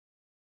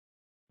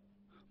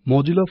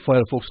Mozilla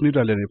Firefox नि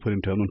रायलायनाय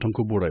फोरोंथायाव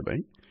नोंथांखौ बरायबाय।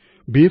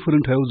 बे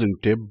फोरोंथायाव जों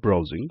टेब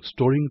ब्राउजिं,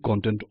 स्टोरिंग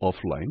कन्टेन्ट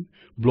अफलाइन,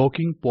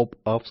 ब्लकिंग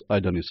पप-अप्स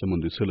आयदानि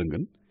सोमोन्दै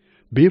सोलोंगोन।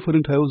 बे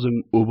फोरोंथायाव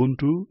जों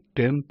उबुन्टु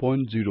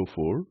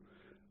 10.04,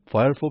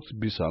 फायरफक्स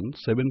बिसान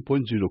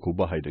 7.0 खौ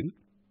बाहायदों।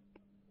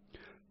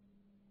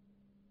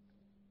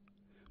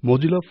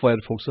 Mozilla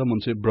Firefoxआ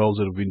मोनसे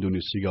ब्राउजार विन्डोनि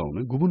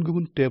सिगाङावनो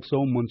गुबुन-गुबुन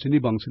टेब्सआव मोनसेनि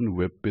बांसिन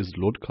वेब पेज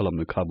लोड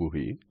खालामनो खाबु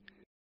होयो।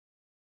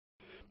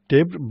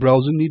 टेब्ड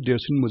ब्राउजिंनि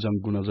देरसिन मोजां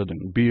गुना जादों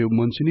बेयो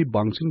मोनसेनि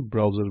बांसिन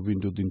ब्राउजार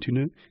विन्डो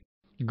दिन्थिनो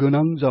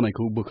गोनां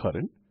जानायखौ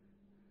बोखारो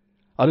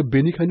आरो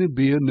बेनिखायनो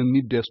बेयो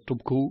नोंनि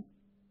डेस्कटपखौ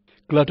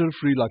क्लाटर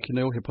फ्री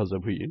लाखिनायाव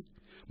हेफाजाब होयो।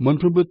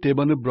 मोनफ्रोमबो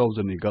टेबआनो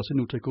ब्राउजारनि गासै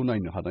नुथायखौ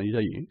नायनो हानाय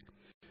जायो।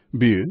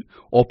 बेयो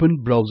ओपन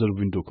ब्राउजार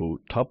विन्डोखौ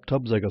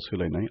थाब जायगा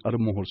सोलायनाय आरो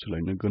महर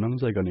सोलायनो गोनां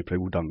जायगानिफ्राय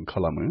उदां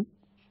खालामो।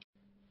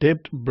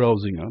 टेब्ड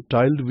ब्राउजिंआ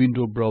टाइल्ड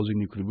विन्डो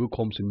ब्राउजिंनिख्रुइबो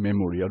खमसिन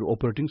मेमोरी आरो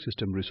अपारेटिं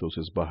सिस्टेम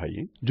रिसोर्सेस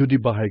बाहायो जुदि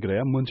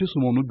बाहायग्राया मोनसे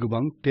समावनो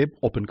गोबां टेब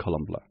ओपन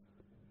खालामब्ला।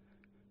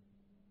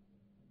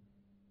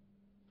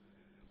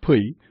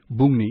 फै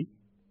बुंनि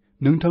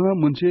नोंथाङा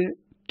मोनसे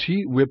थि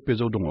वेब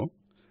पेजआव दङ।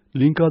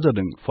 लिंकआ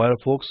जादों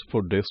फायरफक्स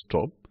फर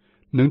डेस्कटप।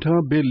 नोंथाङा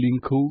बे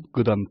लिंकखौ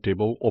गोदान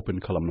टेबआव ओपन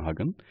खालामनो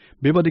हागोन।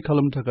 बेबादि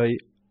खालामनो थाखाय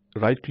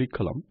राइट क्लिक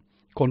खालाम।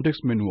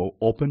 Context मेनुआव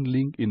open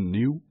link in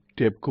new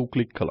टेबखौ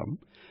click खालाम।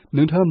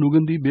 नोंथाङा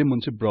नुगोन दि बे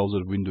मोनसे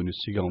ब्राउजार विन्डोनि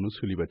सिगाङावनो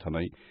सोलिबाय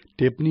थानाय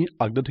टेबनि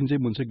आगदाथिंजाय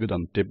मोनसे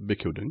गोदान टेब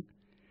बेखेवदों।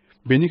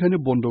 बेनिखायनो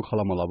बन्द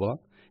खालामालाबा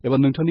एबा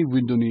नोंथांनि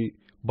विन्डोनि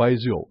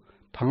बायजोआव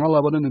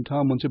थाङालाबानो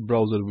नोंथाङा मोनसे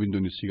ब्राउजार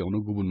विन्डोनि सिगाङावनो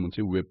गुबुन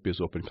मोनसे वेब पेज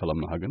ओपन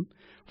खालामनो हागोन।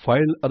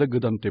 फाइल आरो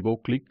गोदान टेबआव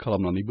क्लिक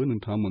खालामनानैबो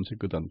नोंथाङा मोनसे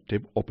गोदान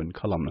टेब ओपन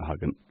खालामनो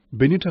हागोन।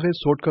 बेनि थाखाय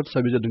सर्टकाट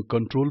साबि जादों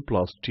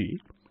Ctrl+T।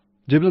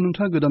 जेब्ला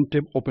नोंथाङा गोदान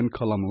टेब ओपन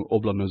खालामो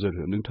अब्ला नोजोर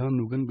हो नोंथाङा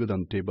नुगोन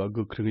गोदान टेबआ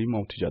गोख्रोङै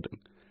मावथिजादों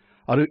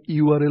आरो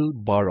URL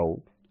बारआव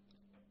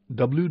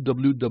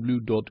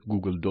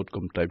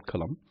www.google.com टाइप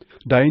खालाम।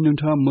 दायो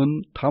नोंथाङा मोन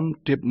 3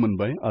 टेब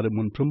मोनबाय आरो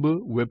मोनफ्रोमबो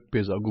वेब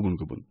पेजआ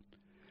गुबुन-गुबुन।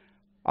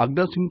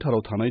 आगदाथिं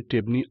थाराव थानाय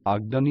टेबनि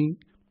आगदानि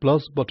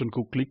प्लास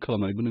बाटनखौ क्लिक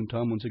खालामनानैबो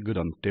नोंथाङा मोनसे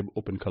गोदान टेब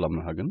ओपन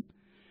खालामनो हागोन।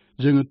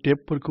 जोङो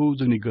टेबफोरखौ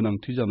जोंनि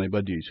गोनांथि जानाय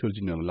बायदियै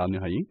सोरजिना लानो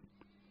हायो।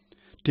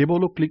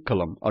 टेबआवल' क्लिक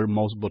खालाम आरो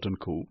माउस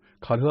बाटनखौ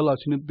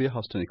खारहोआलासिनो बे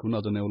हास्थायनायखौ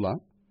नाजानायाव ला।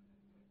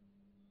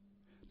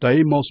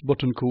 दायो माउस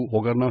बाटनखौ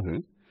हगारना हो।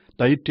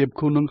 दायो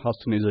टेबखौ नों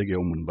हास्थायनाय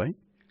जायगायाव मोनबाय।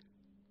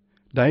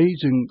 दायो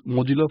जों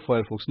Mozilla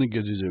Firefoxनि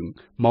गेजेरजों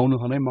मावनो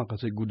हानाय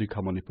माखासे गुदि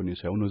खामानिफोरनि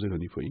सायाव नोजोर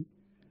होनि फै।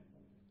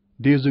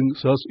 दे जों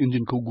सार्च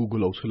इन्जिनखौ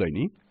गुगोलाव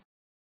सोलायनि।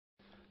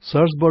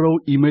 सार्च बाराव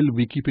इमेल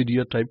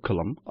विकिपीडिया टाइप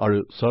खालाम आरो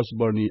सार्च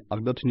बारनि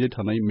आगदाथिंजाय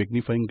थानाय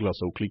मैग्निफाइंग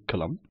ग्लासआव क्लिक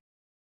खालाम।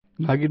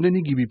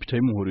 नागिरनायनि गिबि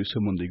फिथाइ महरै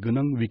सोमोन्दै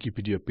गोनां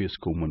विकिपीडिया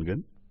पेजखौ मोनगोन।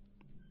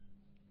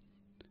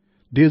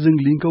 दे जों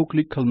लिंकआव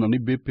क्लिक खालामनानै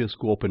बे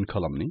पेजखौ ओपन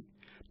खालामनि।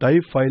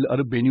 दायो फाइल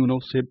आरो बेनि उनाव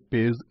सेभ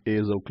पेज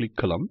एजआव क्लिक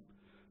खालाम।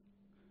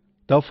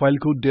 दा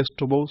फाइलखौ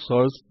डेस्कटपआव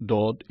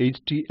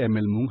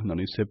search.html मुं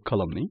होनानै सेभ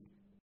खालामनि।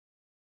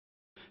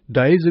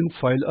 दायो जों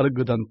फाइल आरो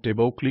गोदान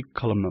टेबआव क्लिक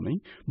खालामनानै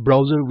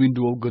ब्राउजार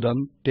विन्डोआव गोदान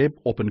टेब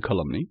ओपन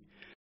खालामनि।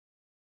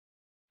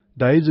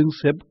 दायो जों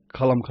सेभ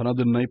खालामखाना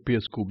दोननाय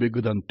पेजखौ बे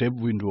गोदान टेब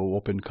विन्डोआव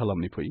ओपन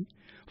खालामनि फै।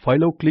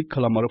 फाइलआव क्लिक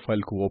खालाम आरो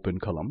फाइलखौ ओपन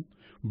खालाम।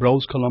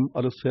 ब्राउज खालाम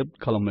आरो सेभ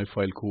खालामनाय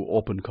फाइलखौ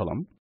ओपन खालाम।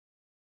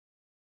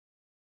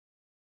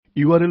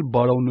 URL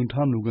बारआव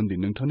नोंथाङा नुगोन दि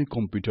नोंथांनि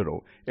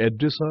कम्पिउटाराव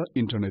एड्रेसआ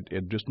इन्टारनेट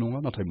एड्रेस नङा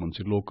नाथाय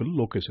मोनसे लोकेल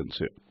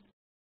लकेसनसो।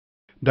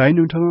 दायो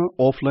नोंथाङा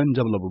अफलाइन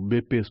जाब्लाबो बे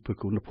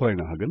पेजफोरखौ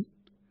फरायनो हागोन।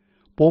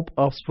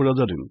 पप-अप्सफोरा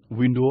जादों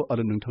विन्डो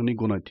आरो नोंथांनि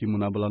गनायथि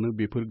मोनाब्लानो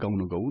बेफोर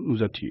गावनो गाव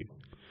नुजाथियो।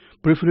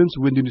 प्रेफारेन्स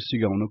विन्डोनि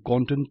सिगाङावनो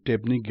कन्टेन्ट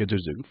टेबनि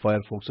गेजेरजों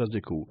फायरफक्सआ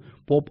जेखौ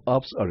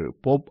पप-अप्स आरो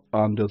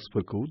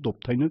पप-आन्डार्सफोरखौ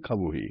दबथायनो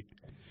खाबु होयो।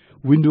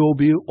 विन्डोआव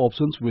बेयो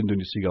अपशन्स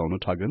विन्डोनि सिगाङावनो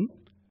थागोन।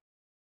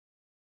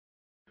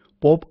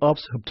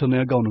 पप-अप्स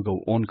होबथानाया गावनो गाव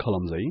अन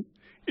खालामजायो।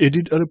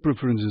 एडिट आरो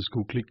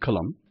प्रेफारेन्सेसखौ क्लिक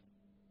खालाम।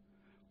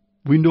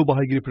 विन्डो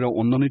बाहायगिरिफोरा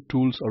अन्नानै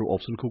टुल्स आरो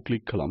अपशनखौ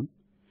क्लिक खालाम।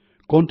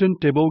 कन्टेन्ट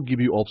टेबआव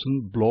गिबि अपशन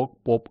ब्लक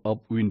पप-अप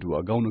विन्डोआ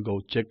गावनो गाव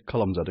चेक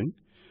खालामजादों।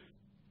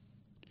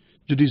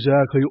 जुदि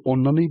जायाखै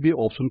अन्नानै बे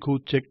अपशनखौ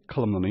चेक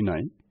खालामनानै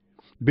नाय।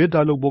 बे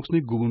डायलग बक्सनि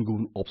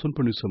गुबुन-गुबुन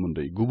अपशनफोरनि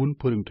सोमोन्दै गुबुन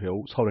फोरोंथायाव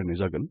सावरायनाय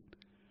जागोन।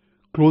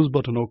 क्लोज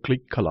बाटनाव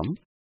क्लिक खालाम।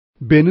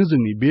 बेनो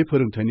जोंनि बे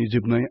फोरोंथायनि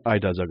जोबनाय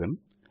आयदा जागोन।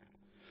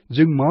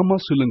 जों मा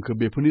सोलोंखो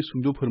बेफोरनि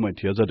सुंद'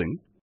 फोरमायथिया जादों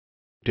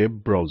टेब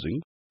ब्राउजिं,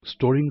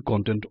 स्टोरिंग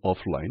कन्टेन्ट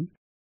अफलाइन,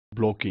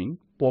 ब्लकिं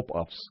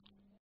पप-अप्स।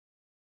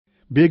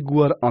 बे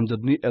गुवार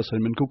आनजादनि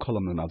एसाइनमेन्टखौ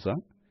खालामनो नाजा।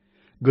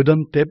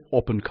 गोदान टेब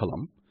ओपन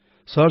खालाम।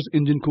 सार्च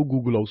इन्जिनखौ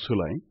गुगोलाव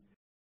सोलाय।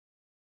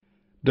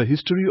 द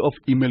हिस्टरी अफ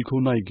इमेलखौ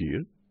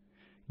नायगिर।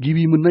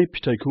 गिबि मोननाय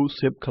फिथाइखौ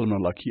सेभ खालामना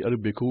लाखि आरो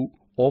बेखौ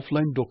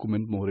अफलाइन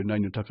डकुमेन्ट महरै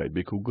नायनो थाखाय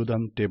बेखौ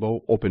गोदान टेबआव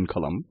ओपन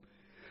खालाम।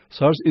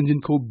 सार्च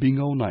इन्जिनखौ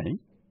बिंआव नाय।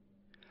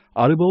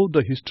 आरोबाव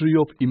द हिस्टरी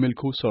अफ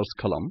इमेलखौ सार्च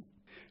खालाम।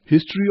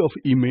 History of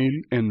email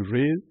and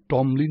ray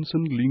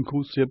टमलिनसन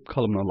लिंकखौ save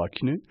खालामना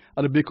लाखिनो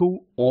आरो बेखौ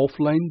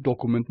अफलाइन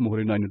डकुमेन्ट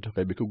महरै नायनो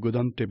थाखाय बेखौ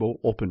गोदान टेबआव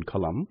ओपन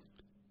खालाम।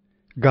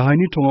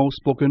 गाहायनि थंआव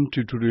स्पोकेन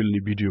टिउटोरियेलनि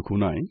भिडिअखौ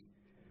नाय।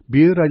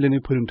 बेयो रायलायनाय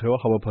फोरोंथायाव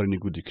हाबाफारिनि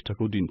गुदि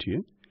खिथाखौ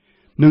दिन्थियो।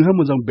 नोंहा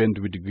मोजां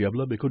बेन्डविड्थ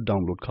गैयाब्ला बेखौ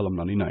डाउनल'ड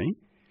खालामनानै नाय।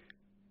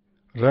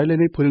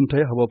 रायलायनाय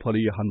फोरोंथाय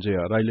हाबाफारि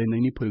हानजाया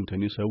रायलायनायनि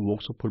फोरोंथायनि सायाव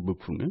वर्कशपफोरबो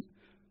खुङो।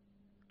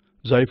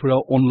 जायफोरा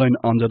अनलाइन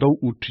आनजादाव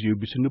उथ्रियो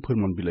बिसोरनो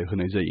फोरमान बिलाइ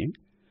होनाय जायो।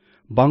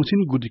 बांसिन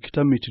गुदि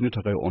खिथा मिथिनो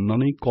थाखाय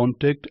अन्नानै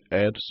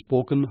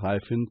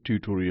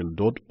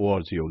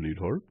contact@spoken-tutorial.org आव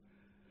लिरहर।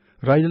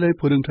 रायलायनाय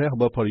फोरोंथाय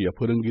हाबाफारिया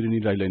फोरोंगिरिनि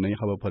रायलायनाय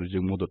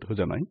हाबाफारिजों मदद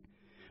होजानाय।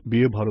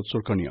 बेयो भारत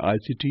सरकारनि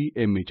आईसीटी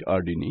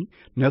एमएचआरडी नि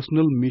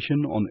नेशनेल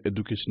मिशन अन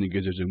एडुकेशननि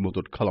गेजेरजों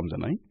मदद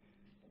खालामजानाय।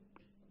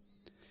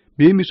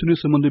 बे मिशननि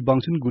सोमोन्दै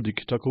बांसिन गुदि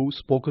खिथाखौ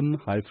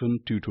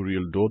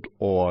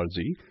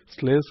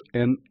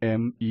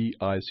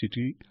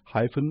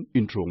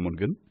spoken-tutorial.org/nmeict-intro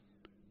मोनगोन।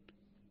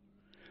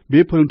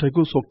 बे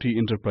फोरोंथायखौ शक्ति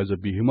एन्टारप्राइजआ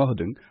बिहोमा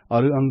होदों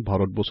आरो आं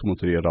भारत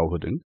बसुमतारिया राव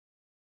होदों।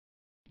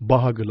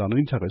 बाहागो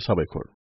लानायनि थाखाय साबायखर।